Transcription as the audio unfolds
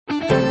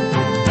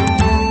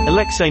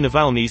Alexei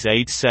Navalny's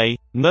aides say,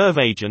 nerve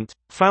agent,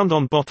 found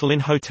on bottle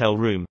in hotel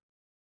room.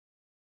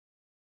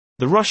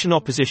 The Russian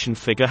opposition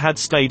figure had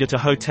stayed at a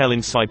hotel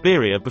in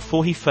Siberia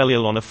before he fell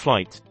ill on a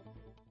flight.